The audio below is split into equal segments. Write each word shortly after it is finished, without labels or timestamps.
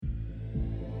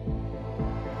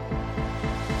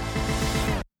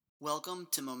Welcome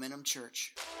to Momentum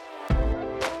Church.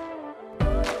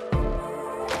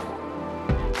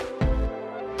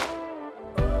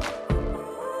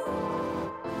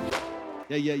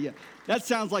 Yeah. That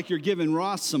sounds like you're giving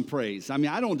Ross some praise. I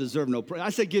mean, I don't deserve no praise. I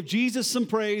said give Jesus some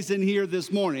praise in here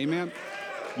this morning, amen?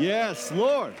 Yes,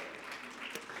 Lord.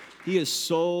 He is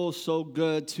so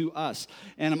good to us.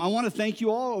 And I want to thank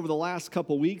you all over the last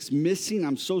couple weeks missing.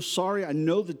 I'm so sorry. I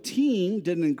know the team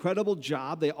did an incredible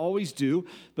job. They always do.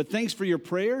 But thanks for your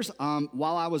prayers.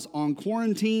 While I was on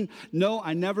quarantine, no,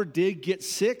 I never did get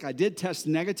sick. I did test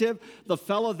negative. The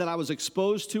fellow that I was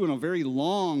exposed to in a very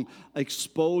long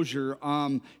exposure,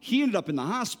 he ended up in the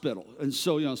hospital. And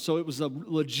so, so it was a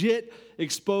legit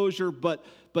exposure, but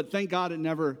thank God it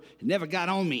never got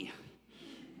on me.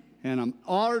 And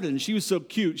Arden, she was so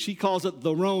cute. She calls it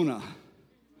the Rona.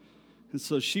 And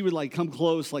so she would come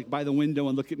close by the window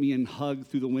and look at me and hug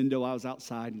through the window. I was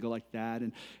outside and go like that.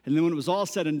 And then when it was all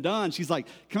said and done, she's like,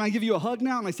 "Can I give you a hug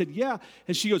now?" And I said, "Yeah."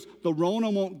 And she goes, "The Rona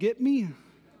won't get me?"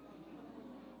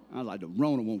 I was like, "The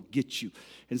Rona won't get you."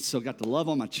 And so got to love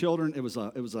on my children. It was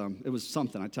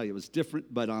something. I tell you, it was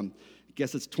different. But I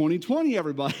guess it's 2020,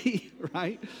 everybody,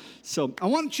 right? So I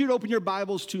want you to open your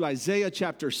Bibles to Isaiah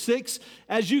chapter 6.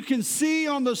 As you can see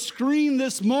on the screen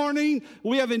this morning,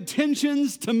 we have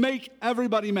intentions to make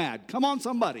everybody mad. Come on,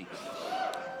 somebody.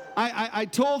 I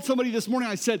told somebody this morning,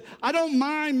 I said, I don't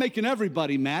mind making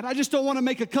everybody mad. I just don't want to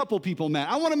make a couple people mad.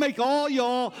 I want to make all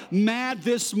y'all mad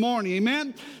this morning,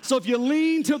 amen? So if you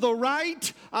lean to the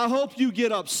right, I hope you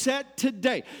get upset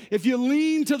today. If you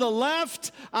lean to the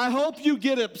left, I hope you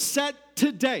get upset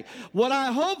today. What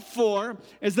I hope for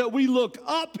is that we look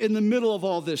up in the middle of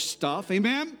all this stuff,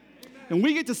 amen? And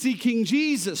we get to see King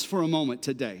Jesus for a moment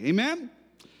today, amen?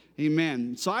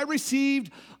 Amen. So I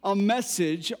received a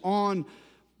message on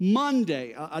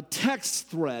Monday, a text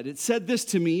thread. It said this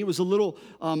to me. It was a little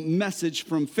message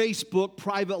from Facebook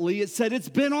privately. It said, "It's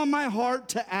been on my heart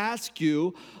to ask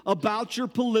you about your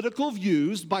political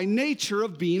views by nature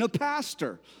of being a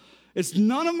pastor. It's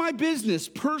none of my business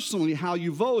personally how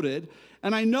you voted,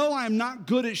 and I know I'm not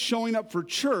good at showing up for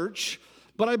church,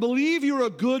 but I believe you're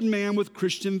a good man with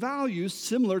Christian values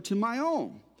similar to my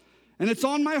own. And it's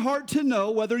on my heart to know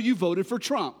whether you voted for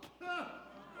Trump."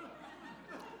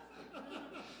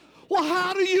 Well,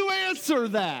 how do you answer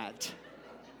that?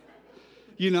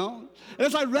 And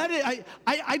as I read it,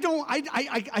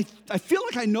 I feel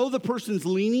like I know the person's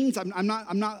leanings. I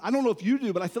don't know if you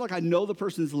do, but I feel like I know the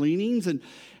person's leanings. And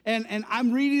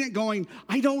I'm reading it going,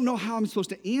 I don't know how I'm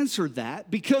supposed to answer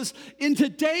that, because in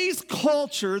today's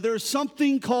culture, there's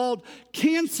something called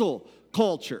cancel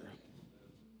culture.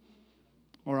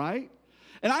 All right?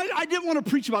 And I didn't want to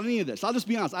preach about any of this. I'll just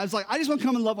be honest. I was like, I just want to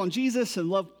come and love on Jesus and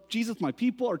love Jesus, my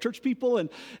people, our church people.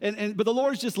 But the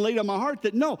Lord's just laid on my heart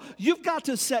that, no, you've got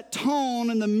to set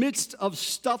tone in the midst of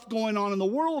stuff going on in the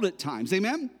world at times.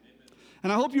 Amen?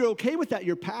 And I hope you're okay with that.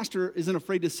 Your pastor isn't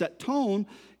afraid to set tone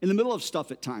in the middle of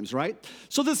stuff at times, right?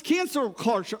 So this cancel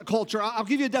culture, I'll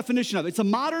give you a definition of it. It's a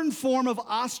modern form of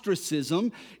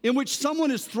ostracism in which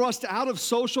someone is thrust out of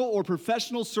social or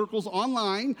professional circles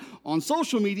online, on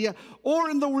social media, or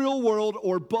in the real world,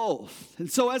 or both.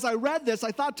 And so as I read this,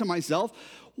 I thought to myself,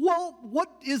 well,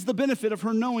 what is the benefit of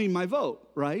her knowing my vote,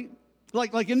 right?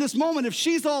 Like in this moment, if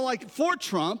she's all for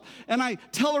Trump and I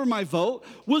tell her my vote,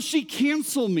 will she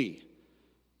cancel me?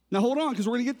 Now, hold on, because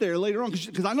we're going to get there later on,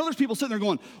 because I know there's people sitting there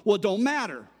going, well, it don't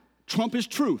matter. Trump is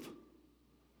truth.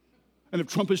 And if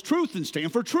Trump is truth, then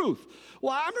stand for truth.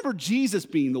 Well, I remember Jesus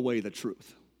being the way, the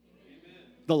truth,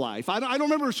 the life. I don't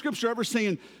remember Scripture ever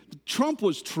saying Trump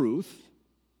was truth,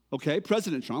 okay,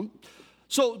 President Trump.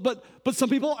 So, but some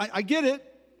people, I get it,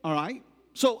 all right?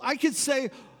 So I could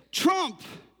say Trump,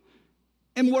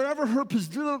 and wherever her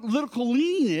political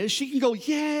leaning is, she can go,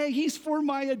 yeah, he's for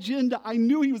my agenda. I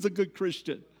knew he was a good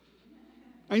Christian.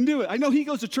 I knew it. I know he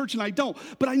goes to church and I don't,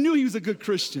 but I knew he was a good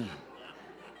Christian.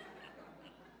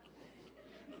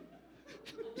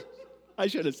 I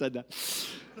should have said that.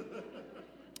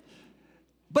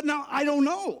 But now I don't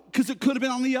know, because it could have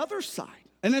been on the other side.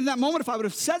 And in that moment, if I would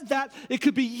have said that, it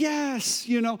could be yes,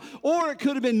 or it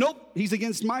could have been, nope, he's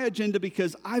against my agenda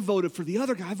because I voted for the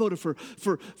other guy. I voted for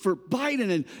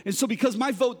Biden. And so because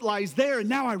my vote lies there, and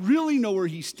now I really know where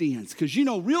he stands. Because,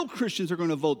 real Christians are going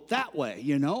to vote that way,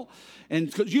 And,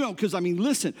 because,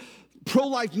 listen,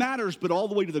 pro-life matters, but all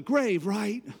the way to the grave,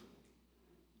 right?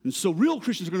 And so real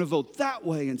Christians are going to vote that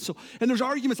way. And there's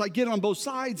arguments I get on both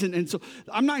sides. And so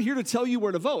I'm not here to tell you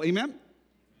where to vote, amen?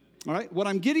 All right, what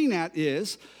I'm getting at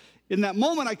is, in that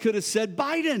moment, I could have said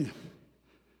Biden.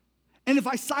 And if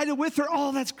I sided with her,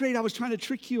 oh, that's great. I was trying to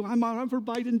trick you. I'm for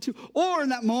Biden too. Or in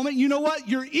that moment, you know what?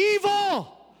 You're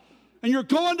evil. and you're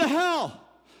going to hell.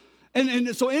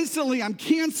 And so instantly I'm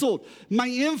canceled. My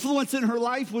influence in her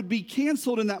life would be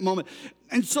canceled in that moment.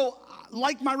 And so,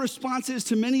 like my response is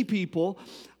to many people,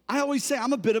 I always say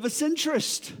I'm a bit of a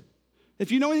centrist.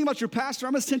 If you know anything about your pastor,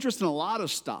 I'm a centrist in a lot of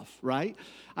stuff, right?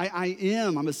 I'm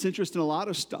a centrist in a lot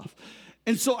of stuff.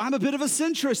 And so I'm a bit of a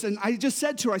centrist. And I just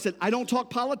said to her, I said, I don't talk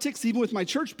politics, even with my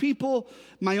church people.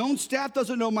 My own staff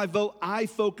doesn't know my vote. I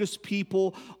focus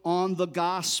people on the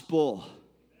gospel.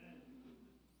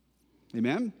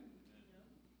 Amen?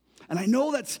 And I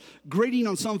know that's grating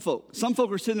on some folk. Some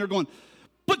folk are sitting there going,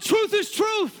 but truth is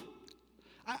truth.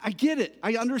 I get it.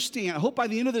 I understand. I hope by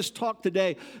the end of this talk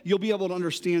today, you'll be able to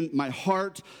understand my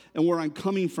heart and where I'm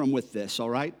coming from with this, all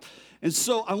right? And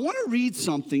so I want to read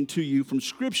something to you from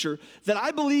Scripture that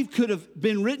I believe could have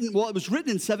been written, well, it was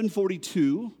written in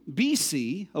 742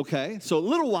 BC, okay? So a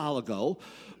little while ago.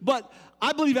 But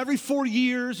I believe every 4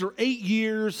 years or 8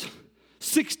 years,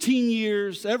 16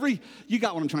 years, you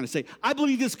got what I'm trying to say. I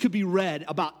believe this could be read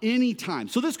about any time.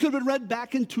 So this could have been read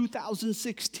back in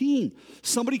 2016.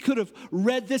 Somebody could have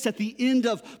read this at the end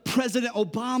of President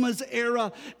Obama's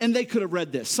era, and they could have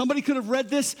read this. Somebody could have read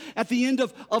this at the end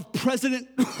of President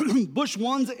Bush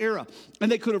 1's era,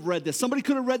 and they could have read this. Somebody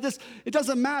could have read this. It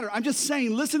doesn't matter. I'm just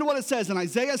saying, listen to what it says in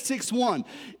Isaiah 6:1.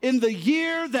 In the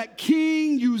year that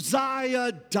King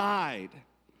Uzziah died.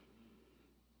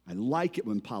 I like it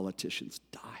when politicians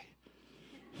die.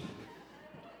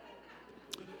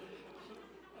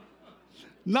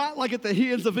 Not like at the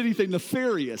hands of anything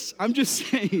nefarious. I'm just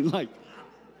saying, like,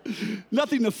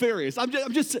 nothing nefarious.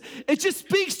 It just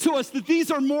speaks to us that these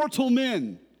are mortal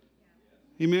men.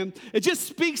 Amen. It just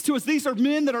speaks to us. These are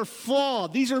men that are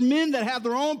flawed. These are men that have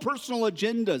their own personal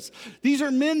agendas. These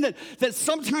are men that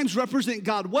sometimes represent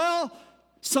God well,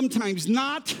 sometimes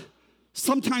not,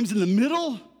 sometimes in the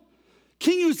middle.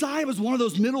 King Uzziah was one of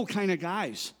those middle kind of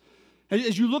guys.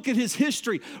 As you look at his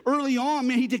history, early on,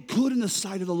 man, he did good in the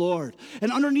sight of the Lord.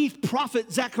 And underneath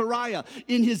prophet Zechariah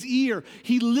in his ear,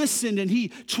 he listened and he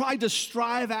tried to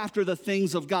strive after the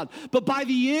things of God. But by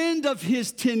the end of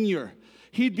his tenure,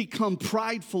 he'd become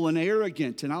prideful and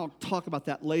arrogant, and I'll talk about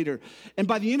that later. And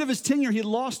by the end of his tenure, he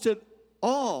lost it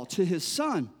all to his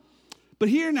son. But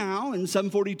here now, in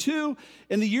 742,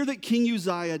 in the year that King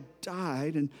Uzziah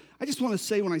died, and I just want to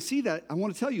say when I see that, I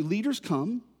want to tell you, leaders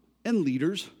come and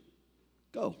leaders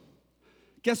go.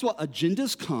 Guess what?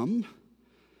 Agendas come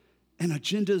and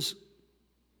agendas,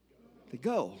 they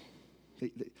go.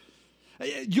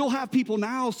 You'll have people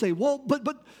now say, well, but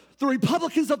the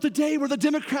Republicans of today were the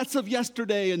Democrats of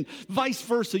yesterday and vice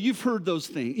versa. You've heard those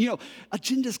things. You know,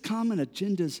 agendas come and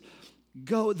agendas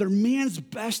go. They're man's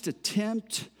best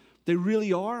attempt. They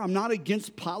really are. I'm not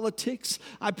against politics.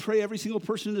 I pray every single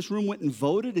person in this room went and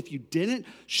voted. If you didn't,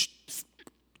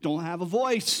 don't have a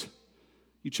voice.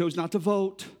 You chose not to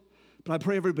vote. But I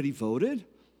pray everybody voted.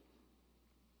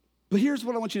 But here's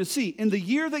what I want you to see. In the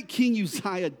year that King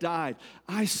Uzziah died,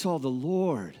 I saw the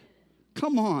Lord.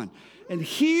 Come on. And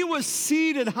he was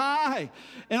seated high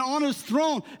and on his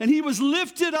throne, and he was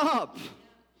lifted up.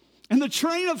 And the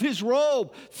train of his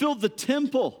robe filled the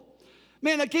temple.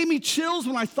 Man, that gave me chills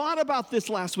when I thought about this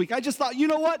last week. I just thought, you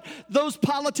know what? Those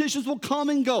politicians will come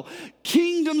and go.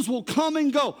 Kingdoms will come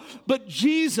and go. But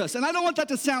Jesus, and I don't want that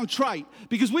to sound trite,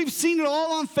 because we've seen it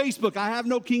all on Facebook. I have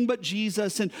no king but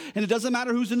Jesus, and it doesn't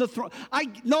matter who's in the throne.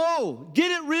 No, get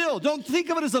it real. Don't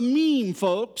think of it as a meme,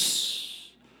 folks.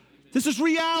 This is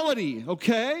reality,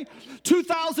 okay?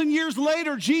 2,000 years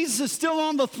later, Jesus is still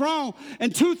on the throne.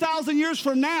 And 2,000 years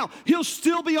from now, he'll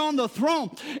still be on the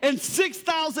throne. And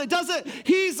 6,000,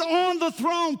 he's on the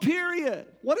throne, period.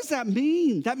 What does that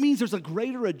mean? That means there's a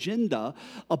greater agenda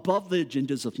above the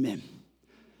agendas of men.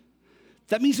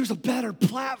 That means there's a better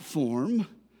platform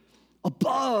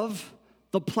above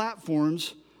the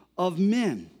platforms of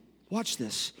men. Watch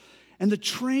this. And the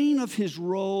train of his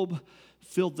robe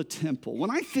filled the temple. When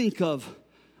I think of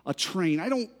a train,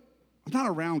 I'm not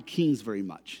around kings very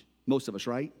much. Most of us,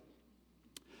 right?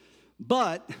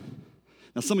 But,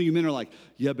 now some of you men are like,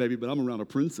 yeah, baby, but I'm around a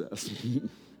princess.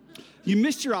 You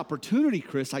missed your opportunity,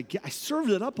 Chris. I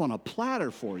served it up on a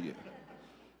platter for you.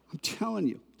 I'm telling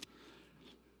you.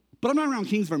 But I'm not around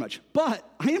kings very much. But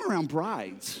I am around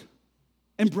brides.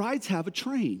 And brides have a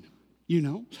train. You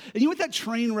know? And you know what that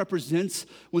train represents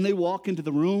when they walk into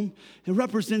the room? It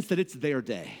represents that it's their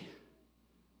day.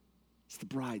 It's the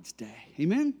bride's day.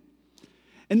 Amen?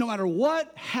 And no matter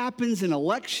what happens in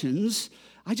elections,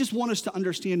 I just want us to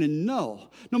understand and know,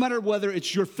 no matter whether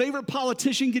it's your favorite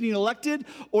politician getting elected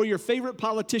or your favorite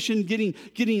politician getting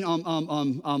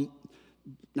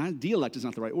not de-elected is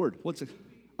not the right word.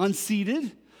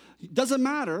 Unseated? Doesn't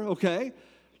matter, okay?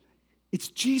 It's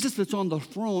Jesus that's on the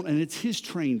throne, and it's his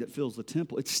train that fills the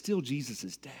temple. It's still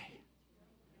Jesus' day.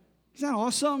 Isn't that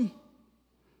awesome?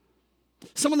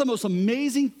 Some of the most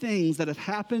amazing things that have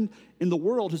happened in the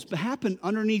world has happened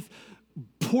underneath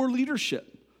poor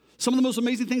leadership. Some of the most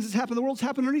amazing things that's happened in the world has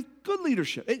happened underneath good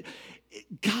leadership.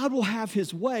 God will have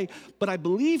his way, but I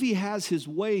believe he has his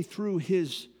way through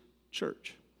his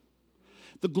church.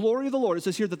 The glory of the Lord, it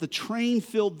says here that the train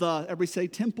filled the, everybody say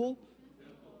temple.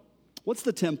 What's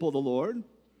the temple of the Lord?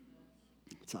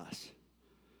 It's us.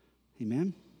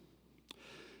 Amen.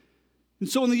 And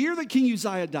so in the year that King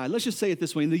Uzziah died, let's just say it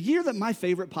this way, in the year that my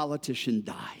favorite politician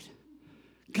died,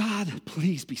 God,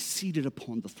 please be seated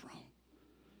upon the throne.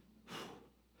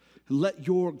 And let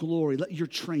your glory, let your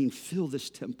train fill this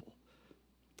temple.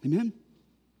 Amen?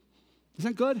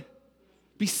 Isn't that good?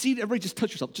 Be seated, everybody just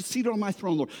touch yourself. Just seated on my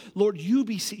throne, Lord. Lord, you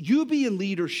be in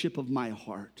leadership of my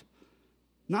heart.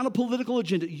 Not a political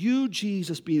agenda. You,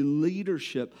 Jesus, be in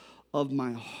leadership of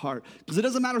my heart. Because it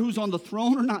doesn't matter who's on the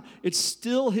throne or not. It's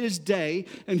still his day,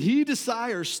 and he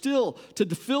desires still to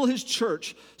fill his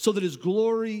church so that his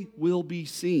glory will be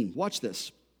seen. Watch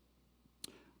this.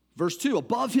 Verse 2,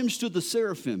 above him stood the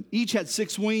seraphim. Each had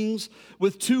 6 wings.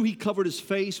 With 2 he covered his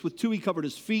face. With 2 he covered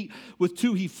his feet. With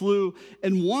 2 he flew.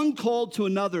 And one called to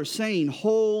another, saying,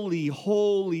 Holy,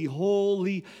 holy,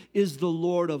 holy is the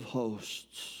Lord of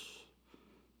hosts.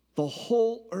 The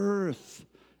whole earth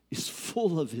is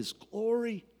full of his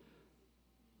glory.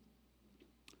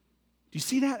 Do you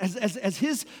see that? As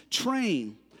his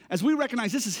train, as we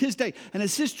recognize this is his day, and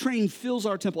as his train fills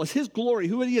our temple, as his glory,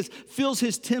 who he is, fills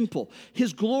his temple,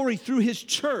 his glory through his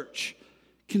church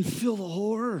can fill the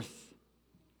whole earth.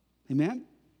 Amen?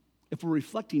 If we're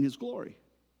reflecting his glory.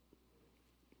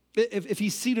 If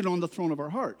he's seated on the throne of our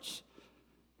hearts.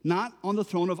 Not on the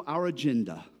throne of our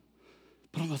agenda,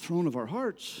 but on the throne of our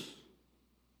hearts.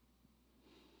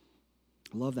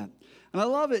 I love that. And I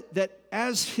love it that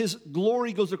as his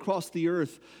glory goes across the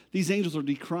earth, these angels are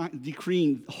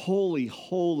decreeing, holy,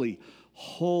 holy,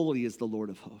 holy is the Lord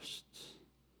of hosts.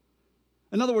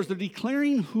 In other words, they're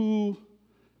declaring who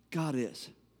God is.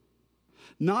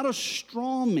 Not a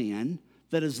straw man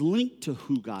that is linked to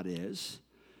who God is,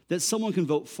 that someone can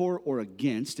vote for or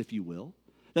against, if you will.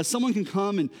 That someone can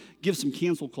come and give some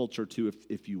cancel culture to,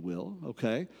 if you will,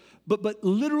 okay? But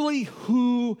literally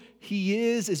who he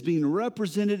is being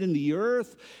represented in the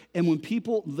earth. And when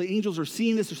the angels are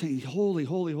seeing this, they're saying, holy,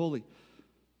 holy, holy.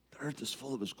 The earth is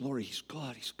full of his glory. He's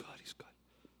good, he's good, he's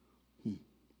good.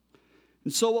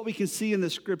 And so what we can see in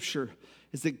this scripture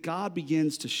is that God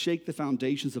begins to shake the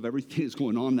foundations of everything that's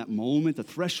going on in that moment. The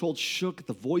threshold shook at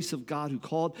the voice of God who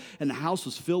called, and the house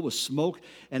was filled with smoke.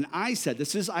 And I said,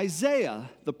 this is Isaiah,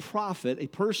 the prophet, a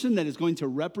person that is going to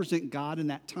represent God in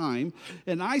that time.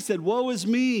 And I said, woe is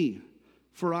me,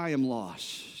 for I am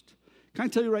lost. Can I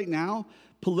tell you right now,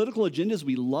 political agendas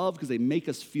we love because they make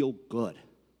us feel good.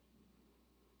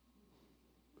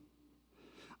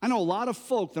 I know a lot of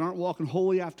folk that aren't walking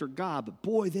wholly after God, but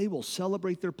boy, they will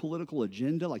celebrate their political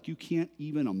agenda like you can't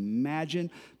even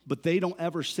imagine, but they don't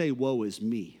ever say, woe is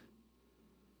me.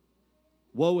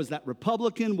 Woe is that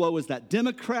Republican, woe is that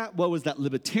Democrat, woe is that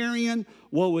Libertarian,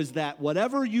 woe is that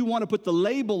whatever you want to put the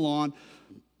label on.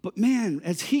 But man,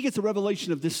 as he gets a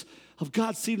revelation of this, of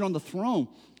God seated on the throne,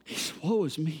 he says, woe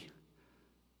is me.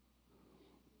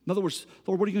 In other words,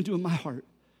 Lord, what are you going to do in my heart?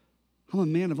 I'm a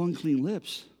man of unclean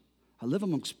lips. I live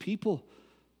amongst people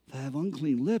that have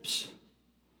unclean lips.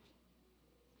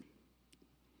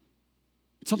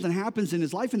 Something happens in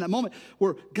his life in that moment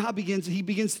where he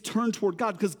begins to turn toward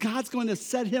God because God's going to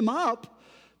set him up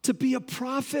to be a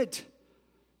prophet,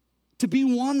 to be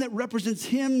one that represents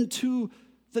him to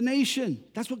the nation.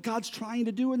 That's what God's trying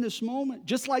to do in this moment.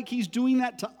 Just like he's doing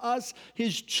that to us,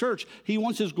 his church. He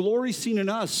wants his glory seen in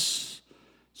us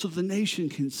so the nation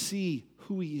can see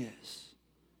who he is.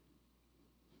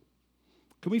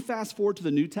 Can we fast forward to the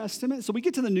New Testament? So we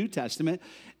get to the New Testament,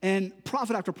 and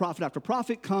prophet after prophet after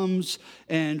prophet comes,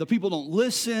 and the people don't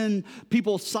listen.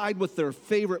 People side with their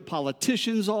favorite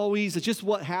politicians always. It's just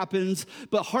what happens.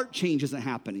 But heart change isn't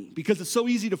happening because it's so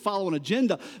easy to follow an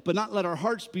agenda, but not let our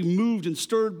hearts be moved and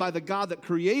stirred by the God that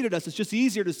created us. It's just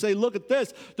easier to say, look at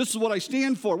this. This is what I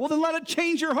stand for. Well, then let it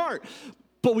change your heart.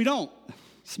 But we don't.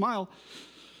 Smile.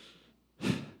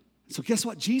 So guess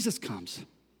what? Jesus comes.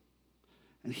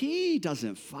 And he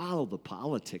doesn't follow the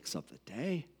politics of the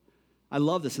day. I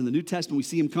love this. In the New Testament, we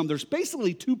see him come. There's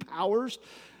basically 2 powers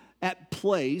at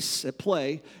play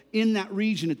in that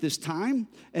region at this time.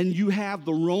 And you have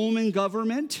the Roman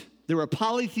government. They're a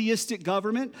polytheistic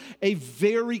government, a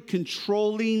very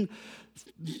controlling,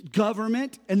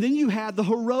 government, and then you had the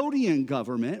Herodian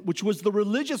government, which was the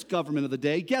religious government of the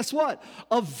day. Guess what?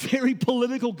 A very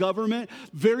political government,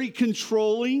 very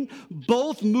controlling.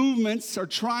 Both movements are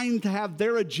trying to have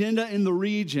their agenda in the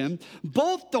region.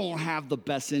 Both don't have the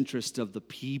best interest of the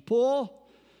people.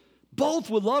 Both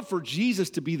would love for Jesus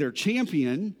to be their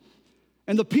champion.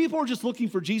 And the people are just looking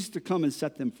for Jesus to come and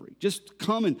set them free. Just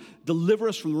come and deliver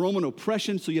us from the Roman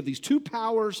oppression. So you have these two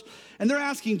powers, and they're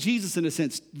asking Jesus, in a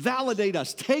sense, validate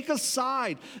us. Take us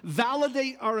side.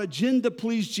 Validate our agenda,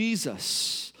 please,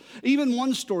 Jesus. Even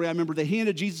one story, I remember they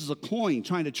handed Jesus a coin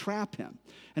trying to trap him.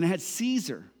 And it had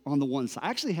Caesar on the one side. I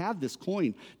actually have this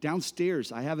coin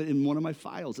downstairs. I have it in one of my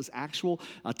files. It's actual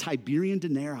Tiberian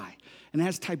denarii. And it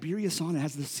has Tiberius on it. It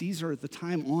has the Caesar at the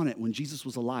time on it when Jesus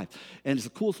was alive. And it's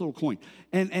the coolest little coin.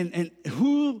 And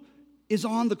who is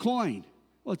on the coin?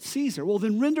 Well, it's Caesar. Well,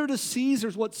 then render to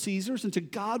Caesar's what's Caesar's and to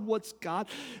God what's God.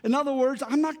 In other words,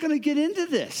 I'm not going to get into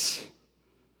this.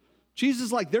 Jesus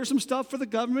is like, there's some stuff for the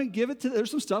government, give it to,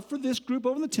 there's some stuff for this group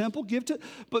over in the temple, give to,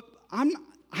 but I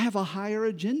have a higher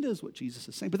agenda is what Jesus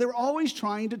is saying. But they're always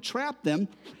trying to trap them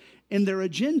in their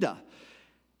agenda.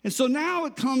 And so now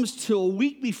it comes to a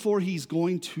week before he's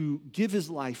going to give his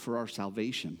life for our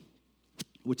salvation,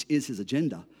 which is his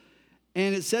agenda.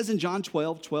 And it says in John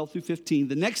 12 through 15,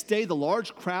 the next day the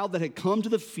large crowd that had come to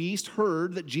the feast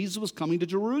heard that Jesus was coming to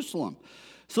Jerusalem.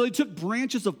 So they took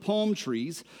branches of palm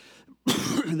trees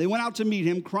and they went out to meet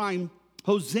him, crying,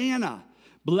 Hosanna!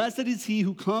 Blessed is he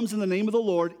who comes in the name of the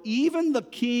Lord, even the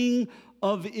King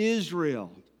of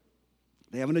Israel.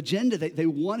 They have an agenda. They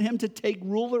want him to take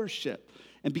rulership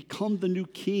and become the new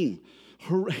king.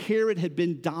 Herod had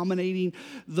been dominating.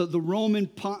 The Roman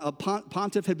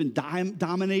pontiff had been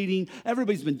dominating.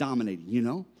 Everybody's been dominating, you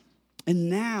know. And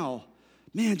now,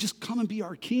 man, just come and be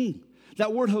our king.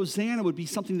 That word Hosanna would be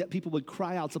something that people would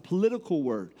cry out. It's a political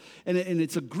word. And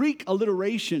it's a Greek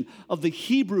alliteration of the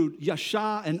Hebrew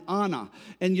Yasha and Anna.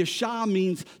 And Yasha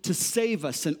means to save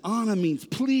us, and Anna means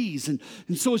please. And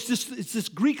so it's this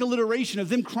Greek alliteration of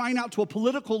them crying out to a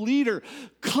political leader,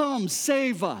 come,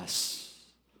 save us.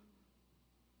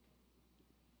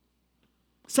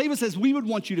 Save us as we would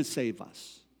want you to save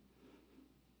us.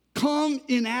 Come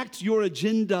enact your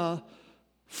agenda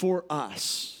for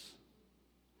us.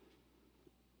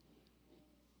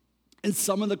 And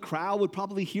some of the crowd would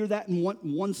probably hear that and want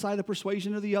one side of the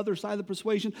persuasion or the other side of the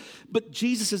persuasion. But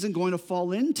Jesus isn't going to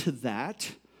fall into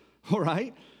that, all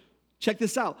right? Check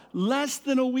this out. Less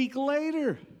than a week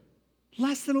later,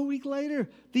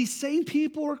 these same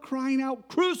people are crying out,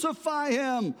 crucify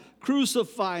him,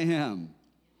 crucify him.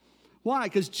 Why?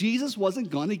 Because Jesus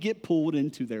wasn't going to get pulled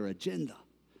into their agenda.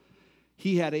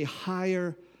 He had a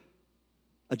higher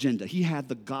agenda. He had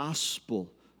the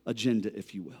gospel agenda,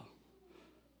 if you will,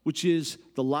 which is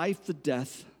the life, the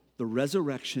death, the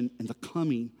resurrection, and the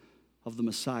coming of the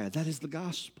Messiah. That is the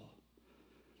gospel.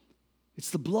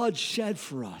 It's the blood shed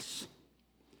for us.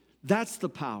 That's the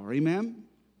power, amen?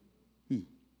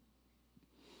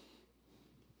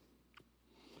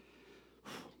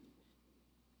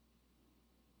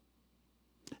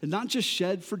 And not just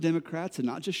shed for Democrats and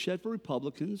not just shed for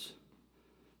Republicans,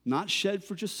 not shed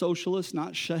for just socialists,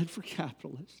 not shed for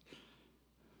capitalists.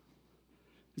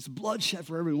 It's bloodshed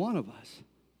for every one of us.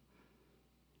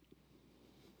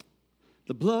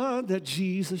 The blood that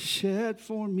Jesus shed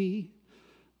for me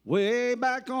way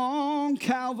back on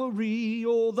Calvary.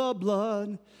 Oh, the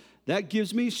blood that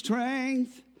gives me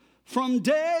strength from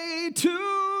day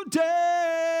to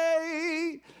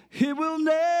day. It will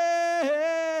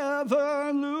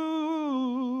never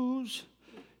lose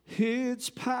its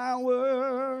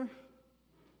power.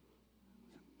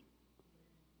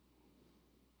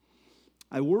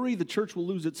 I worry the church will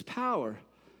lose its power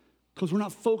because we're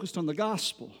not focused on the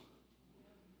gospel.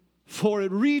 For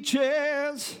it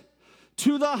reaches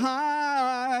to the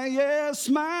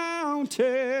highest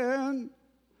mountain,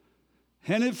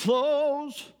 and it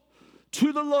flows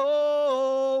to the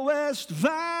lowest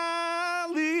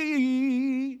valley.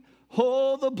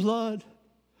 Oh, the blood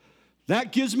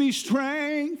that gives me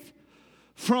strength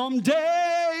from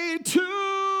day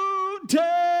to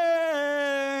day.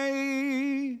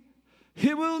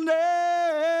 It will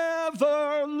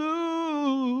never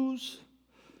lose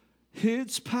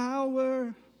its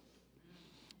power.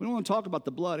 We don't want to talk about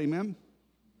the blood, amen?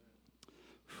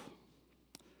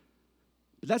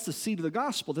 But that's the seed of the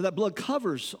gospel, that blood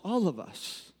covers all of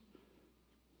us.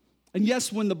 And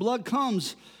yes, when the blood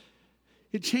comes,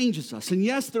 it changes us. And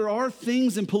yes, there are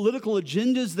things in political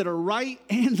agendas that are right,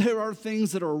 and there are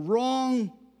things that are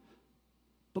wrong.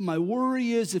 But my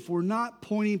worry is if we're not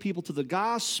pointing people to the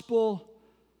gospel,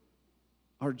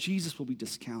 our Jesus will be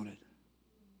discounted.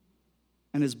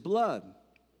 and his blood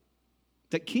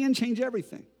that can change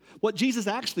everything. What Jesus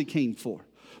actually came for.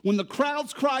 When the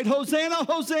crowds cried, Hosanna,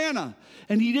 Hosanna,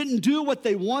 and he didn't do what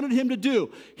they wanted him to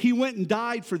do, he went and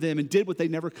died for them and did what they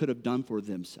never could have done for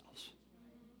themselves.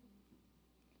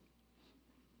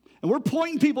 And we're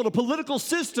pointing people to political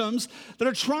systems that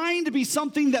are trying to be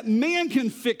something that man can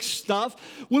fix stuff,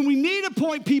 when we need to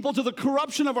point people to the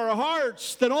corruption of our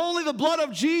hearts that only the blood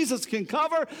of Jesus can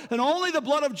cover, and only the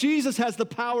blood of Jesus has the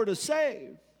power to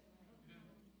save.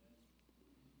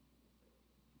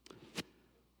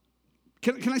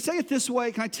 Can I say it this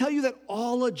way? Can I tell you that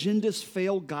all agendas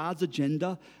fail God's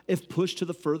agenda if pushed to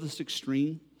the furthest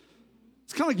extreme?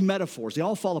 It's kind of like metaphors. They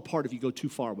all fall apart if you go too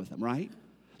far with them, right?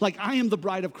 Like, I am the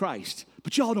bride of Christ,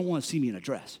 but y'all don't want to see me in a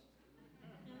dress.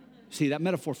 See, that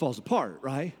metaphor falls apart,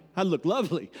 right? I look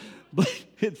lovely, but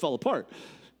it fell apart.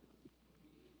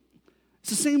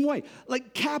 It's the same way.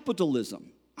 Like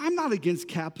capitalism. I'm not against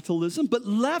capitalism, but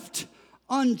left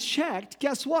unchecked,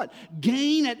 guess what?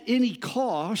 Gain at any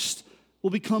cost will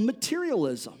become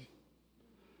materialism.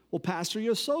 Well, Pastor,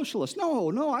 you're a socialist.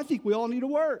 No, I think we all need to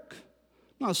work.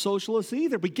 I'm not a socialist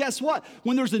either, but guess what?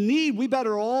 When there's a need, we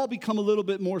better all become a little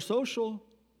bit more social.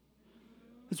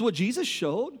 That's what Jesus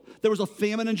showed. There was a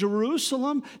famine in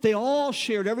Jerusalem. They all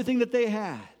shared everything that they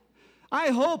had. I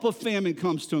hope a famine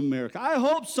comes to America. I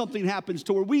hope something happens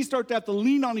to where we start to have to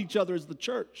lean on each other as the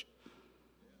church.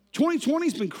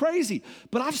 2020's been crazy,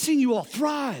 but I've seen you all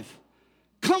thrive.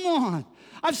 Come on.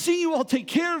 I've seen you all take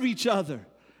care of each other.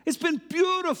 It's been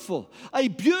beautiful, a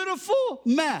beautiful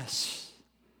mess.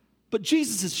 But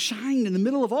Jesus has shined in the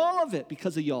middle of all of it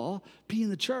because of y'all being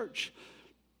the church.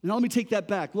 Now let me take that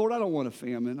back. Lord, I don't want a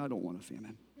famine. I don't want a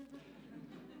famine.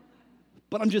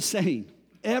 But I'm just saying,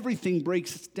 everything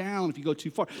breaks down if you go too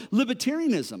far.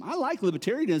 Libertarianism. I like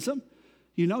libertarianism.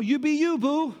 You know, you be you,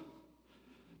 boo.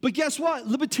 But guess what?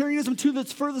 Libertarianism to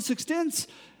its furthest expands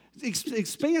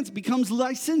becomes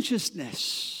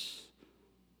licentiousness.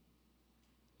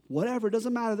 Whatever, it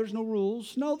doesn't matter. There's no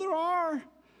rules. No, there are.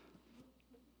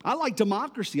 I like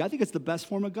democracy. I think it's the best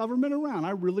form of government around.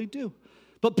 I really do.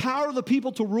 But power of the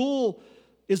people to rule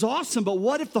is awesome. But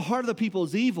what if the heart of the people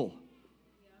is evil?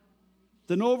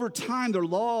 Then over time, their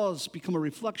laws become a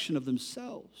reflection of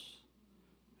themselves.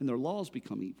 And their laws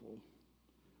become evil.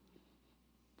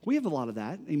 We have a lot of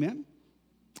that. Amen?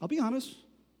 I'll be honest.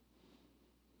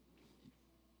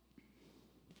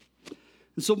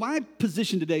 And so my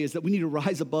position today is that we need to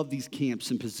rise above these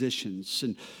camps and positions.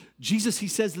 And Jesus, he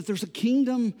says that there's a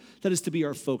kingdom that is to be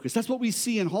our focus. That's what we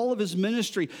see in all of his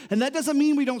ministry. And that doesn't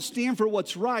mean we don't stand for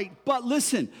what's right. But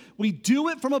listen, we do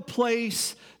it from a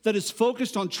place that is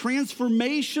focused on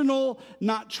transformational,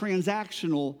 not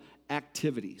transactional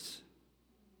activities.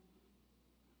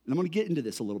 And I'm going to get into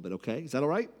this a little bit, okay? Is that all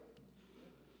right?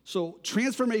 So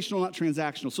transformational, not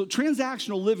transactional. So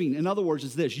transactional living, in other words,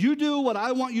 is this. You do what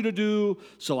I want you to do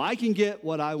so I can get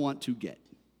what I want to get.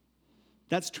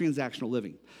 That's transactional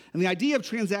living. And the idea of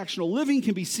transactional living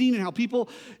can be seen in how people,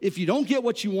 if you don't get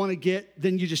what you want to get,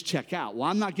 then you just check out. Well,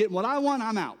 I'm not getting what I want,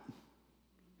 I'm out.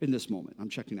 In this moment, I'm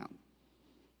checking out.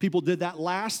 People did that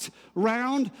last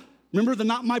round. Remember the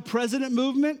Not My President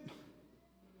movement?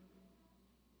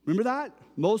 Remember that?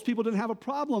 Most people didn't have a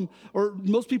problem, or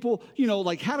most people,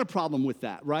 had a problem with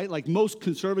that, right? Like most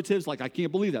conservatives, I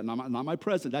can't believe that. Not my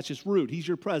president. That's just rude. He's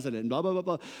your president, blah, blah, blah,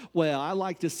 blah. Well, I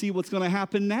like to see what's going to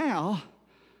happen now.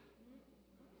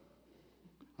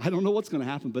 I don't know what's going to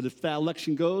happen, but if that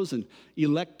election goes and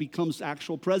elect becomes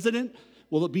actual president,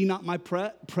 will it be not my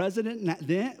president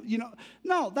then?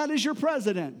 No, that is your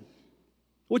president,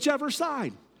 whichever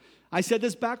side. I said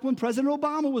this back when President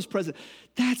Obama was president.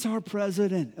 That's our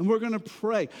president, and we're going to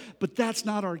pray. But that's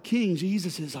not our king.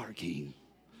 Jesus is our king.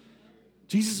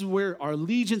 Jesus is where our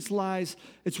allegiance lies.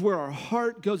 It's where our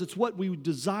heart goes. It's what we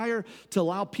desire to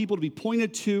allow people to be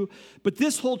pointed to. But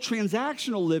this whole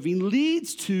transactional living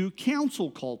leads to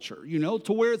council culture,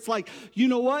 to where it's like, you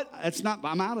know what?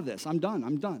 I'm out of this. I'm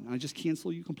done. I just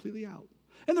cancel you completely out.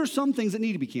 And there's some things that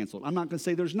need to be canceled. I'm not going to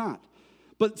say there's not.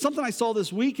 But something I saw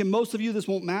this week, and most of you, this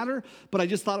won't matter, but I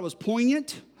just thought it was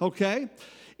poignant, okay?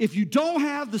 If you don't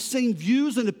have the same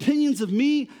views and opinions of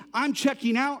me, I'm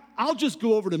checking out. I'll just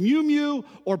go over to Mew Mew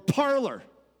or Parler.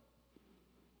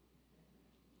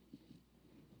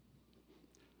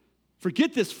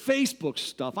 Forget this Facebook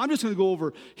stuff. I'm just going to go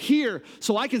over here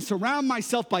so I can surround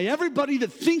myself by everybody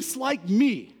that thinks like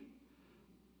me.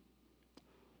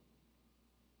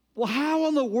 Well, how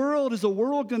in the world is the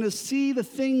world going to see the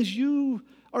things you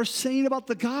are saying about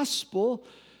the gospel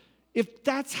if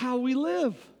that's how we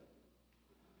live?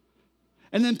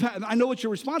 And then I know what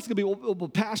your response is going to be. Well,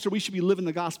 Pastor, we should be living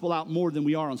the gospel out more than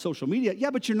we are on social media. Yeah,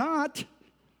 but you're not.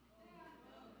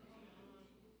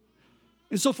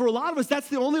 And so for a lot of us, that's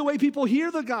the only way people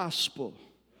hear the gospel.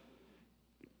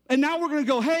 And now we're going to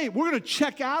go, hey, we're going to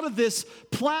check out of this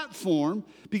platform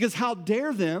because how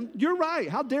dare them? You're right,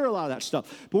 how dare a lot of that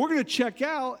stuff. But we're going to check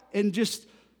out and just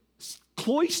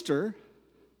cloister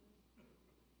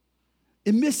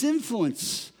and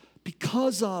misinfluence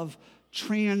because of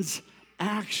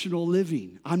transactional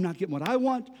living. I'm not getting what I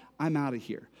want, I'm out of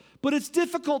here. But it's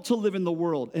difficult to live in the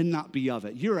world and not be of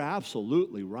it. You're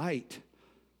absolutely right.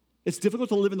 It's difficult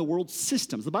to live in the world's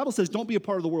systems. The Bible says don't be a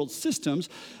part of the world's systems.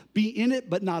 Be in it,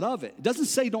 but not of it. It doesn't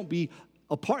say don't be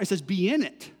a part. It says be in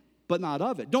it, but not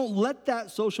of it. Don't let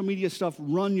that social media stuff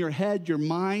run your head, your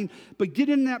mind, but get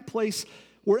in that place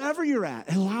wherever you're at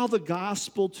and allow the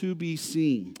gospel to be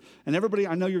seen. And everybody,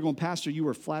 I know you're going, Pastor, you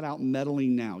are flat out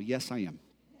meddling now. Yes, I am.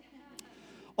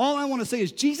 All I want to say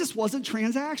is Jesus wasn't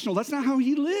transactional. That's not how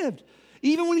he lived.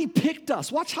 Even when he picked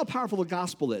us, watch how powerful the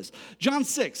gospel is. John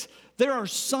 6, there are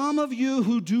some of you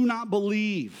who do not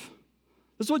believe.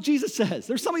 This is what Jesus says.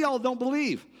 There's some of y'all who don't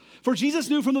believe. For Jesus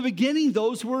knew from the beginning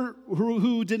those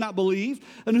who did not believe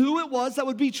and who it was that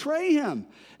would betray him.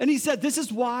 And he said, this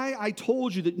is why I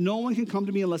told you that no one can come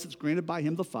to me unless it's granted by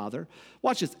him the Father.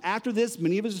 Watch this. After this,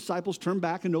 many of his disciples turned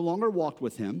back and no longer walked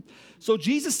with him. So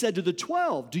Jesus said to the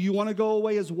 12, do you want to go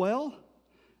away as well?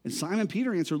 And Simon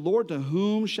Peter answered, Lord, to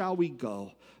whom shall we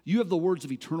go? You have the words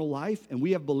of eternal life, and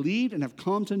we have believed and have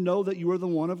come to know that you are the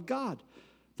one of God,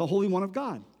 the Holy One of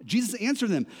God. Jesus answered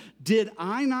them, did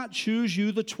I not choose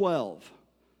you the 12?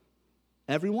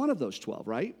 Every one of those 12,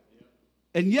 right?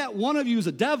 And yet one of you is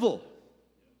a devil.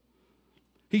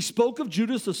 He spoke of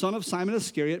Judas, the son of Simon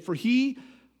Iscariot, for he,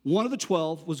 one of the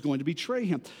 12, was going to betray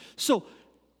him. So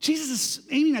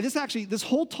Amy and I, this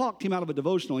whole talk came out of a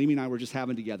devotional Amy and I were just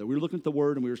having together. We were looking at the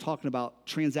word and we were talking about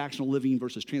transactional living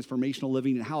versus transformational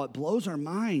living and how it blows our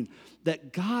mind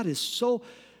that God is so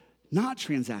not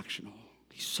transactional.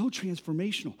 He's so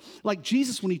transformational. Like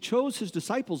Jesus, when he chose his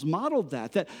disciples, modeled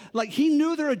that like he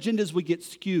knew their agendas would get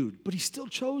skewed, but he still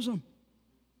chose them.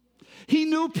 He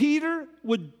knew Peter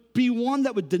would be one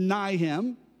that would deny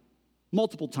him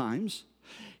multiple times.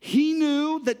 He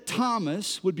knew that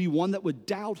Thomas would be one that would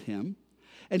doubt him.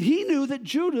 And he knew that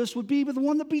Judas would be the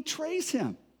one that betrays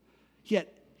him.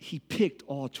 Yet he picked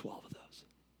all 12 of those.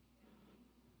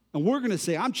 And we're going to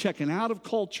say, I'm checking out of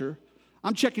culture.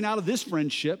 I'm checking out of this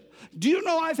friendship. Do you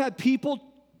know I've had people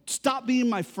stop being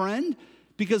my friend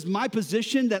because my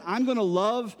position that I'm going to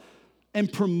love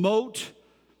and promote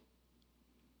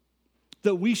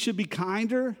that we should be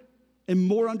kinder and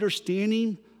more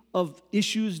understanding of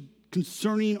issues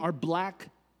concerning our black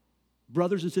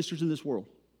brothers and sisters in this world.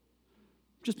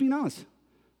 Just being honest.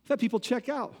 I've had people check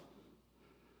out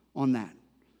on that.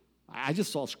 I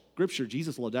just saw scripture,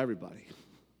 Jesus loved everybody.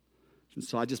 And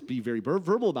so I just be very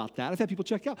verbal about that. I've had people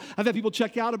check out. I've had people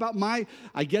check out about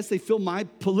I guess they feel my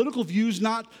political views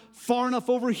not far enough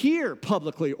over here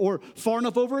publicly or far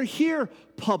enough over here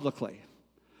publicly.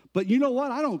 But you know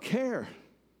what? I don't care.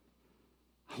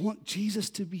 I want Jesus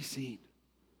to be seen.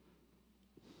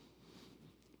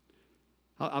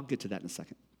 I'll get to that in a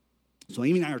second. So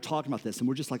Amy and I are talking about this, and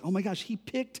we're just like, oh my gosh, he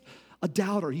picked a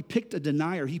doubter. He picked a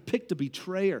denier. He picked a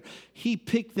betrayer. He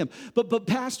picked them. But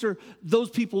Pastor,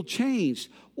 those people changed.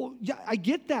 Well, yeah, I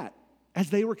get that. As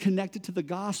they were connected to the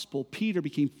gospel, Peter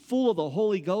became full of the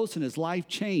Holy Ghost, and his life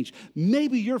changed.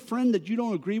 Maybe your friend that you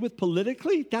don't agree with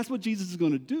politically, that's what Jesus is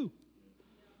going to do.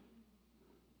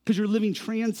 Because you're living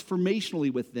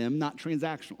transformationally with them, not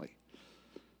transactionally.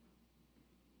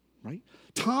 Right?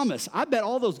 Thomas, I bet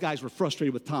all those guys were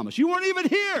frustrated with Thomas. You weren't even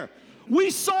here. We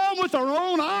saw him with our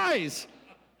own eyes.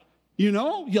 You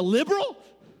know, you liberal.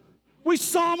 We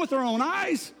saw him with our own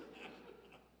eyes.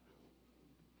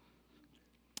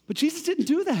 But Jesus didn't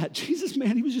do that. Jesus,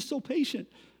 man, he was just so patient.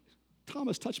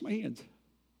 Thomas, touch my hands.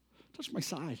 Touch my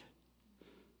side.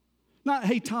 Not,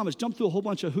 hey, Thomas, jump through a whole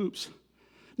bunch of hoops.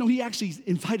 No, he actually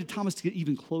invited Thomas to get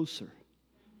even closer.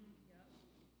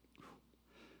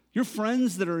 Your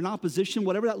friends that are in opposition,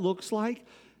 whatever that looks like,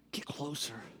 get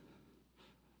closer.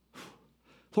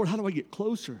 Lord, how do I get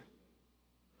closer?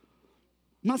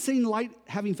 I'm not saying light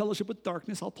having fellowship with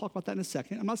darkness. I'll talk about that in a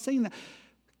second. I'm not saying that.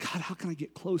 God, how can I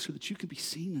get closer that you can be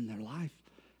seen in their life?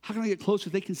 How can I get closer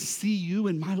they can see you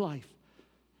in my life?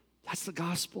 That's the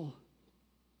gospel.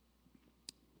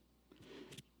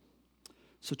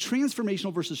 So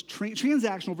transformational versus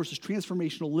transactional versus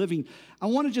transformational living. I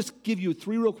want to just give you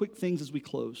 3 real quick things as we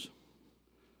close.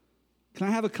 Can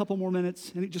I have a couple more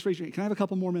minutes? Just raise your hand. Can I have a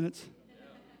couple more minutes?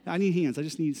 Yeah. I need hands. I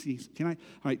just need to see. Can I? All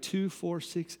right, 2, 4,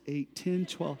 6, 8, 10,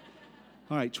 12.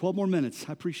 All right, 12 more minutes.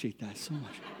 I appreciate that so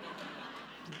much.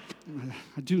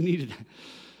 I do need it.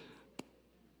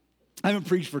 I haven't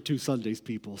preached for 2 Sundays,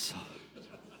 people, so.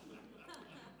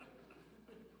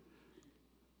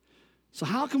 So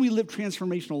how can we live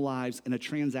transformational lives in a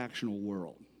transactional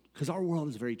world? Because our world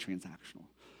is very transactional.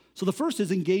 So the first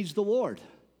is engage the Lord.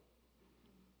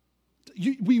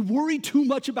 We worry too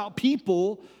much about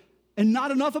people and not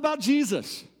enough about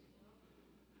Jesus.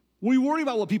 We worry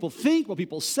about what people think, what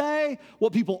people say,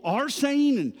 what people are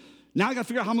saying, and now I got to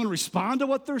figure out how I'm going to respond to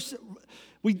what they're saying.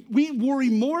 We worry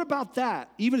more about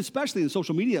that, even especially in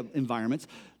social media environments,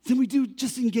 than we do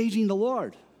just engaging the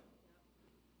Lord.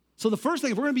 So the first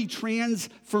thing, if we're going to be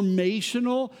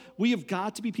transformational, we have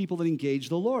got to be people that engage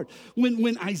the Lord.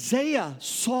 When Isaiah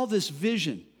saw this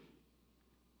vision,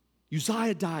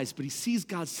 Uzziah dies, but he sees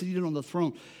God seated on the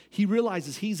throne. He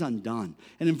realizes he's undone.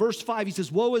 And in verse 5, he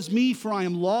says, "Woe is me, for I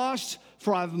am lost,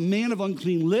 for I am a man of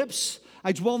unclean lips.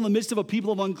 I dwell in the midst of a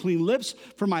people of unclean lips,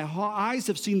 for my eyes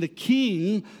have seen the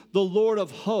King, the Lord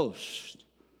of hosts."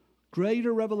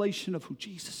 Greater revelation of who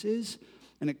Jesus is,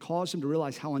 and it caused him to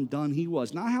realize how undone he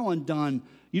was. Not how undone.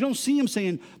 You don't see him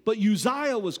saying, but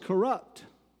Uzziah was corrupt.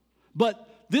 But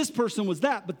this person was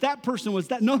that, but that person was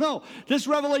that. No. This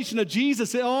revelation of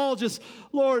Jesus, it all just,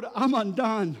 Lord, I'm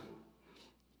undone.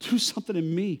 Do something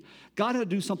in me. God had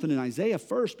to do something in Isaiah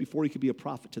first before he could be a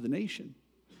prophet to the nation.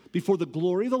 Before the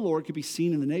glory of the Lord could be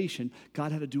seen in the nation,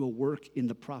 God had to do a work in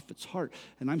the prophet's heart.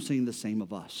 And I'm saying the same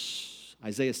of us.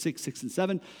 Isaiah 6 and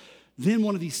 7. Then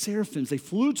one of these seraphims, they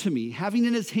flew to me, having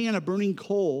in his hand a burning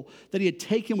coal that he had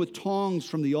taken with tongs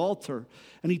from the altar.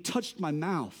 And he touched my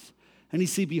mouth. And he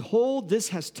said, "Behold, this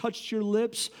has touched your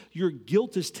lips. Your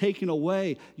guilt is taken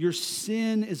away. Your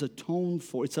sin is atoned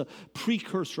for." It's a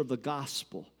precursor of the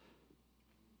gospel.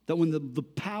 That when the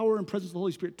power and presence of the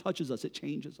Holy Spirit touches us, it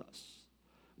changes us.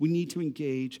 We need to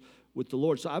engage with the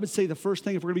Lord. So I would say the first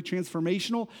thing, if we're going to be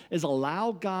transformational, is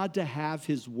allow God to have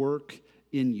his work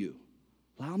in you.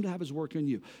 Allow him to have his work in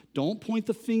you. Don't point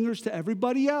the fingers to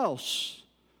everybody else.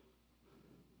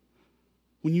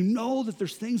 When you know that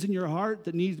there's things in your heart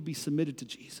that need to be submitted to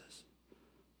Jesus.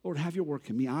 Lord, have your work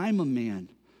in me. I'm a man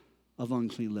of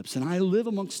unclean lips, and I live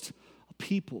amongst a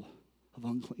people of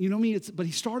unclean. You know what I mean? But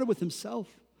he started with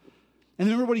himself. And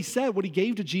remember what he said, what he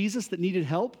gave to Jesus that needed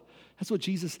help? That's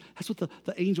what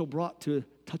the angel brought to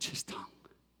touch his tongue.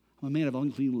 I'm a man of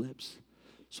unclean lips.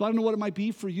 So I don't know what it might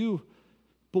be for you,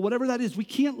 but whatever that is, we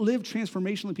can't live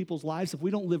transformational in people's lives if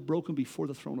we don't live broken before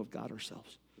the throne of God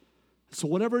ourselves. So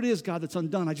whatever it is, God, that's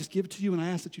undone, I just give it to you and I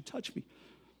ask that you touch me.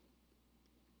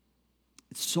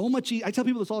 It's so much easier. I tell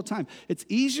people this all the time. It's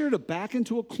easier to back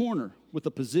into a corner with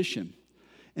a position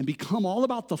and become all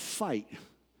about the fight.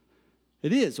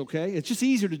 It is, okay? It's just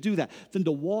easier to do that than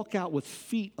to walk out with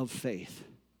feet of faith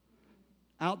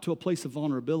out to a place of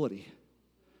vulnerability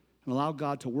and allow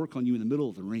God to work on you in the middle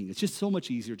of the ring. It's just so much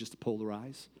easier just to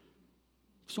polarize.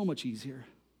 So much easier.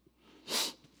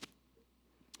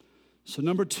 So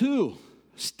number 2,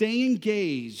 stay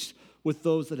engaged with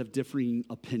those that have differing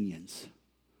opinions.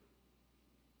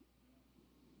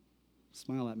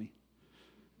 Smile at me.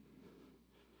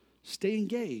 Stay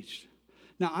engaged.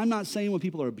 Now, I'm not saying when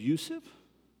people are abusive.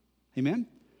 Amen?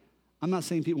 I'm not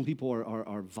saying when people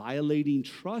are violating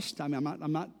trust. I mean,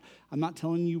 I'm not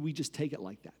telling you we just take it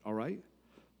like that, all right?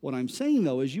 What I'm saying,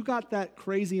 though, is you got that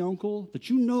crazy uncle that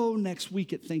you know next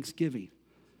week at Thanksgiving.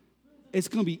 It's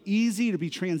going to be easy to be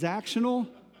transactional.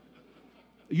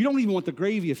 You don't even want the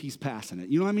gravy if he's passing it.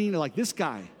 You know what I mean? Like this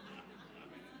guy.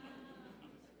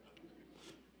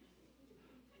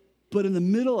 But in the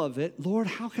middle of it, Lord,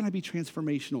 how can I be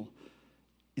transformational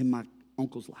in my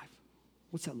uncle's life?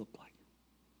 What's that look like?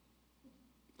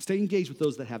 Stay engaged with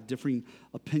those that have differing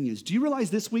opinions. Do you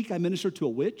realize this week I ministered to a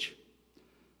witch?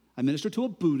 I ministered to a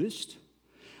Buddhist.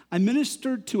 I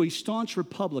ministered to a staunch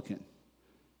Republican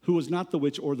who was not the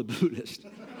witch or the Buddhist.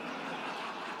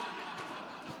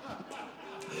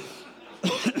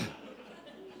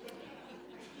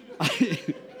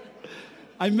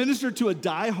 I ministered to a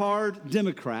diehard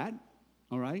Democrat,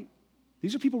 all right?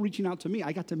 These are people reaching out to me.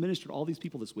 I got to minister to all these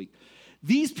people this week.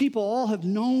 These people all have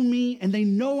known me, and they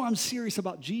know I'm serious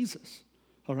about Jesus,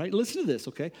 all right? Listen to this,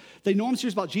 okay? They know I'm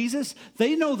serious about Jesus.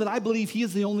 They know that I believe he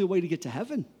is the only way to get to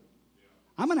heaven.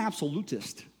 I'm an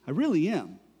absolutist. I really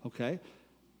am, okay?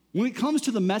 When it comes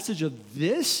to the message of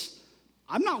this,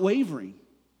 I'm not wavering,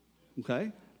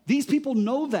 okay? These people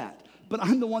know that, but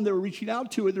I'm the one they're reaching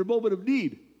out to in their moment of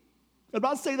need. I'm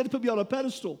not saying that to put me on a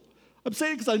pedestal. I'm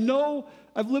saying it because I know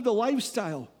I've lived a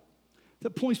lifestyle that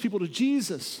points people to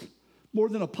Jesus more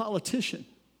than a politician.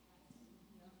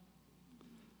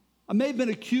 I may have been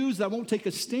accused that I won't take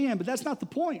a stand, but that's not the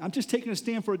point. I'm just taking a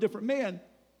stand for a different man.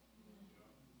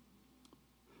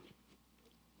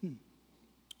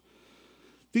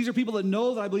 These are people that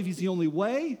know that I believe he's the only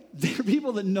way. They're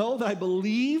people that know that I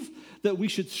believe that we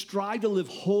should strive to live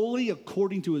holy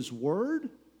according to his word.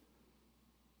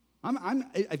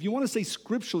 If you want to say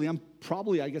scripturally, I'm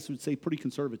probably, I guess I would say, pretty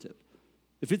conservative.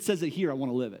 If it says it here, I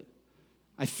want to live it.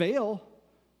 I fail.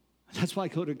 That's why I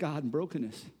go to God in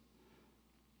brokenness.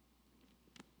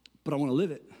 But I want to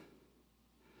live it.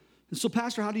 And so,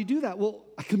 Pastor, how do you do that? Well,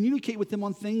 I communicate with them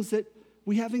on things that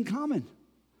we have in common.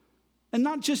 And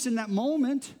not just in that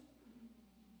moment,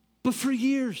 but for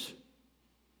years.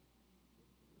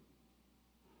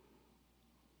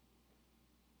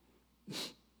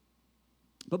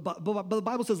 But the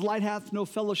Bible says, light hath no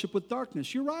fellowship with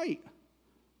darkness. You're right.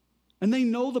 And they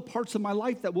know the parts of my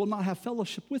life that will not have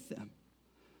fellowship with them.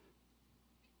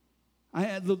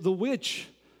 The witch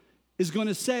is going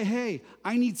to say, hey,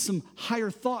 I need some higher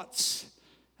thoughts,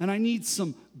 and I need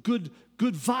some good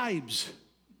vibes.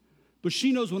 But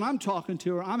she knows when I'm talking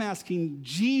to her, I'm asking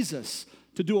Jesus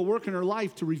to do a work in her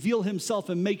life to reveal himself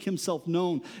and make himself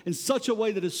known in such a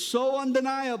way that is so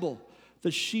undeniable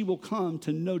that she will come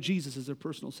to know Jesus as her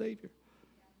personal Savior.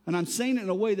 And I'm saying it in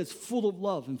a way that's full of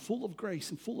love and full of grace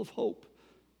and full of hope.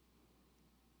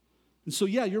 And so,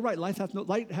 yeah, you're right. Light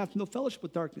hath no fellowship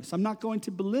with darkness. I'm not going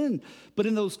to Berlin, but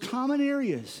in those common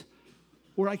areas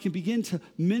where I can begin to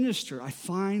minister, I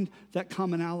find that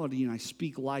commonality and I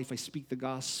speak life. I speak the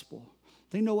gospel.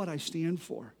 They know what I stand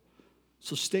for.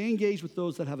 So stay engaged with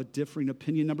those that have a differing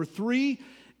opinion. Number 3,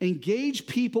 engage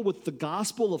people with the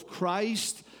gospel of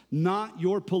Christ, not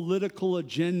your political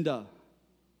agenda.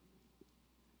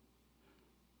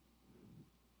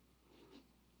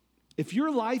 If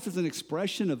your life is an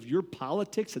expression of your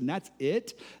politics and that's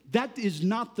it, that is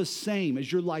not the same as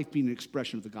your life being an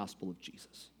expression of the gospel of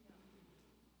Jesus.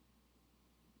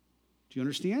 Do you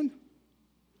understand?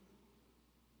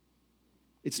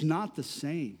 It's not the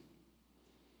same.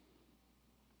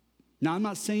 Now, I'm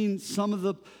not saying some of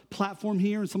the platform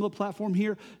here and some of the platform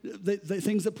here, the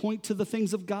things that point to the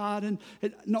things of God.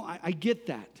 No, I get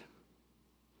that.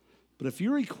 But if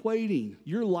you're equating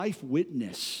your life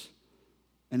witness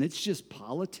and it's just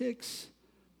politics,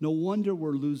 no wonder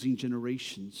we're losing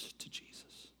generations to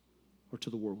Jesus or to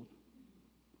the world.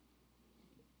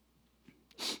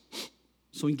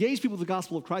 So engage people with the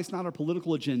gospel of Christ, not our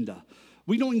political agenda.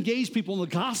 We don't engage people in the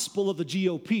gospel of the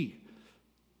GOP.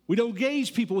 We don't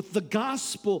engage people with the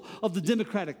gospel of the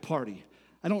Democratic Party.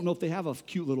 I don't know if they have a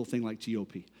cute little thing like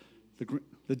GOP.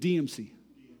 The DMC.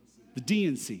 The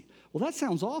DNC. Well, that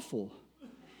sounds awful.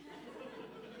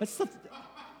 Is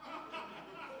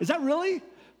that really?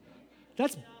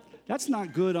 That's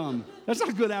not good. That's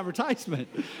not good advertisement.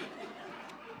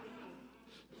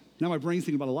 Now my brain's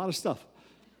thinking about a lot of stuff.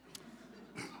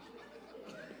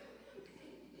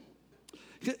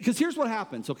 Because here's what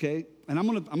happens, okay? And I'm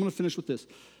gonna finish with this.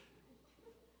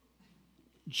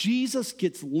 Jesus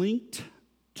gets linked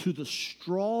to the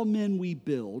straw men we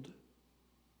build.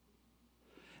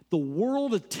 The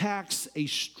world attacks a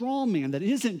straw man that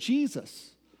isn't Jesus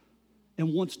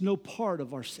and wants no part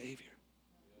of our Savior.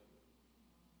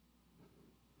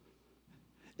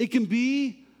 It can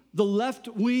be the left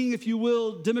wing, if you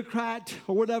will, Democrat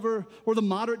or whatever, or the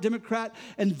moderate Democrat,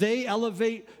 and they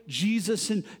elevate Jesus,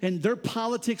 and their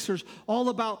politics are all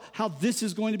about how this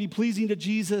is going to be pleasing to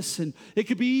Jesus. And it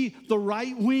could be the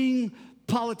right wing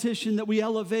politician that we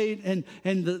elevate, and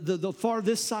the far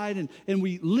this side, and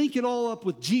we link it all up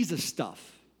with Jesus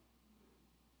stuff.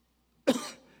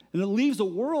 And it leaves the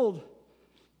world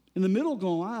in the middle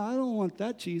going, I don't want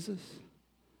that Jesus.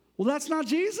 Well, that's not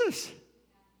Jesus.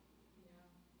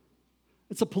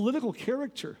 It's a political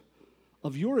caricature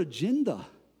of your agenda.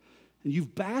 And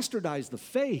you've bastardized the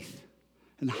faith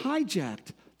and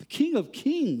hijacked the King of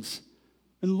Kings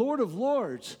and Lord of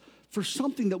Lords for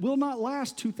something that will not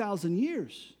last 2,000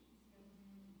 years,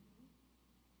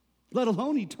 let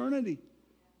alone eternity.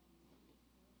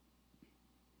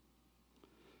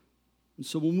 And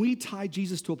so when we tie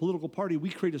Jesus to a political party, we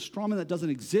create a strawman that doesn't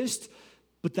exist,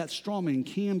 but that strawman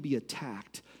can be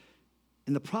attacked.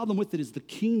 And the problem with it is the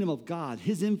kingdom of God,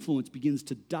 his influence begins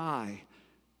to die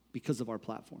because of our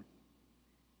platform.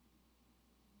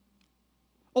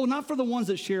 Oh, not for the ones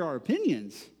that share our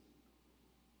opinions.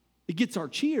 It gets our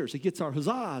cheers, it gets our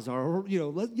huzzahs,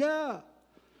 yeah.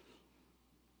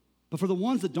 But for the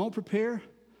ones that don't prepare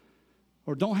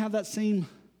or don't have that same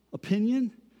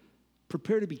opinion,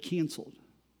 prepare to be canceled.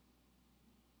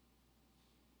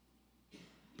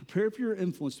 Prepare for your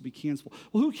influence to be canceled.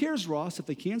 Well, who cares, Ross, if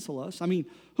they cancel us? I mean,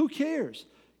 who cares?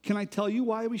 Can I tell you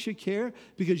why we should care?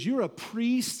 Because you're a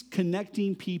priest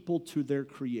connecting people to their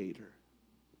Creator.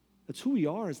 That's who we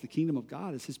are as the kingdom of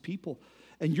God, as his people.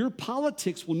 And your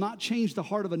politics will not change the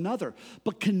heart of another,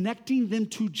 but connecting them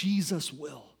to Jesus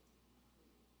will.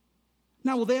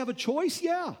 Now, will they have a choice?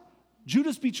 Yeah.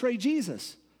 Judas betrayed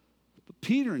Jesus. But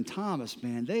Peter and Thomas,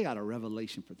 man, they got a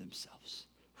revelation for themselves.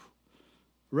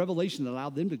 A revelation that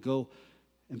allowed them to go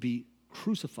and be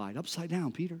crucified upside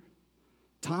down, Peter.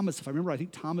 Thomas, if I remember, I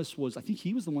think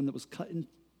he was the one that was cut in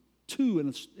two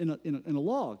in a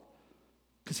log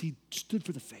because he stood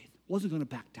for the faith, wasn't going to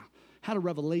back down, had a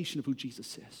revelation of who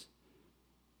Jesus is.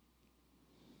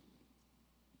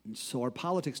 And so our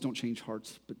politics don't change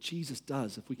hearts, but Jesus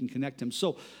does if we can connect him.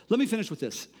 So let me finish with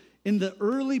this. In the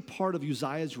early part of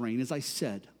Uzziah's reign, as I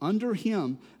said, under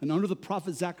him and under the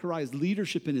prophet Zechariah's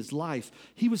leadership in his life,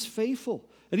 he was faithful.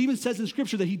 It even says in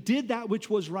Scripture that he did that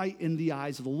which was right in the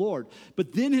eyes of the Lord.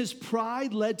 But then his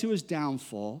pride led to his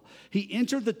downfall. He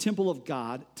entered the temple of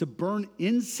God to burn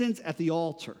incense at the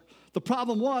altar. The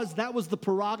problem was that was the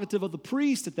prerogative of the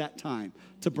priest at that time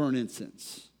to burn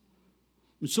incense.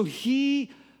 And so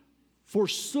he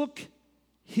forsook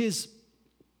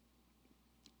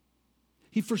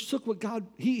what God,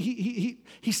 he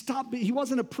stopped, he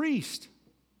wasn't a priest,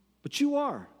 but you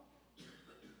are.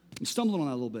 I'm stumbling on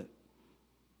that a little bit.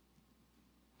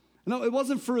 No, it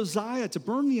wasn't for Uzziah to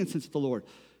burn the incense of the Lord.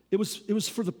 It was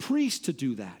for the priest to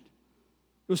do that.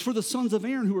 It was for the sons of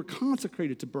Aaron who were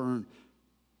consecrated to burn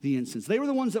the incense. They were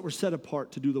the ones that were set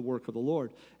apart to do the work of the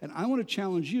Lord. And I want to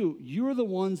challenge you, you're the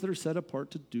ones that are set apart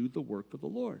to do the work of the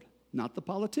Lord. Not the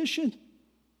politician,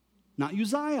 not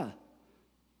Uzziah,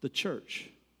 the church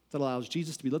that allows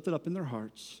Jesus to be lifted up in their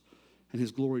hearts and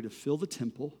his glory to fill the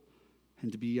temple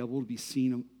and to be able to be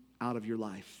seen out of your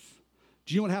life.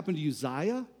 Do you know what happened to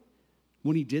Uzziah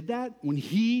when he did that? When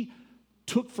he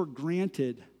took for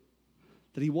granted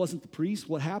that he wasn't the priest,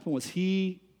 what happened was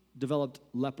he developed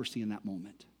leprosy in that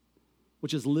moment,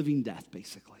 which is living death,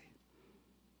 basically.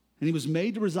 And he was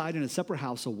made to reside in a separate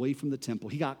house away from the temple.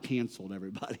 He got canceled,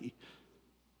 everybody,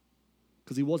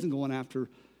 because he wasn't going after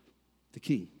the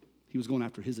king. He was going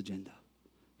after his agenda,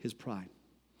 his pride.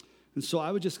 And so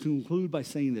I would just conclude by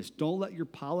saying this. Don't let your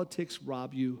politics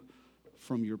rob you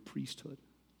from your priesthood.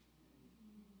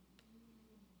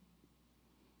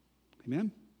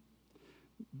 Amen?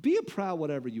 Be a proud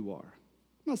whatever you are.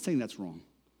 I'm not saying that's wrong.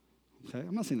 Okay?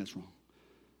 I'm not saying that's wrong.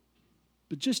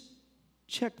 But just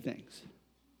check things.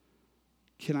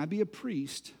 Can I be a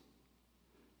priest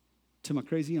to my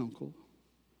crazy uncle,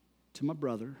 to my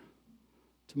brother,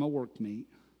 to my workmate?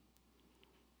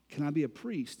 Can I be a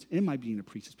priest? Am I being a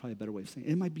priest? Is probably a better way of saying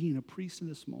it. Am I being a priest in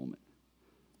this moment?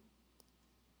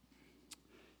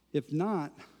 If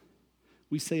not,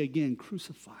 we say again,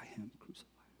 crucify him, crucify him.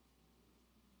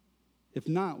 If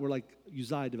not, we're like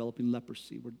Uzziah developing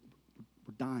leprosy. We're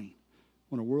dying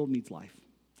when our world needs life,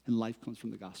 and life comes from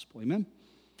the gospel. Amen?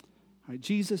 All right,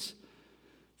 Jesus,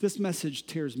 this message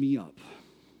tears me up.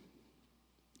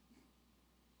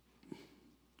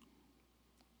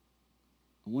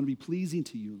 I want to be pleasing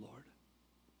to you, Lord.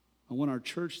 I want our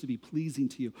church to be pleasing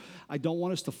to you. I don't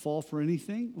want us to fall for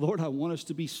anything. Lord, I want us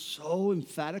to be so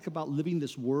emphatic about living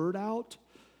this word out.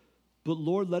 But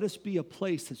Lord, let us be a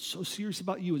place that's so serious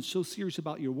about you and so serious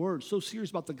about your word, so serious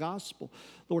about the gospel.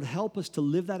 Lord, help us to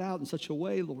live that out in such a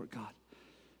way, Lord God,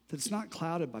 that it's not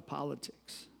clouded by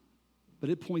politics, but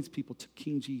it points people to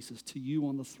King Jesus, to you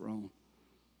on the throne.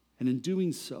 And in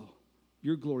doing so,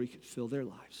 your glory could fill their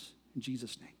lives. In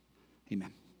Jesus' name,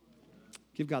 amen.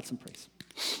 Give God some praise.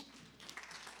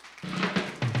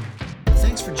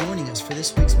 Thanks for joining us for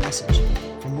this week's message.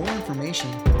 For more information,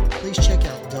 please check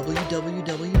out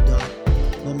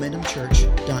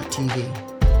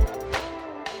www.momentumchurch.tv.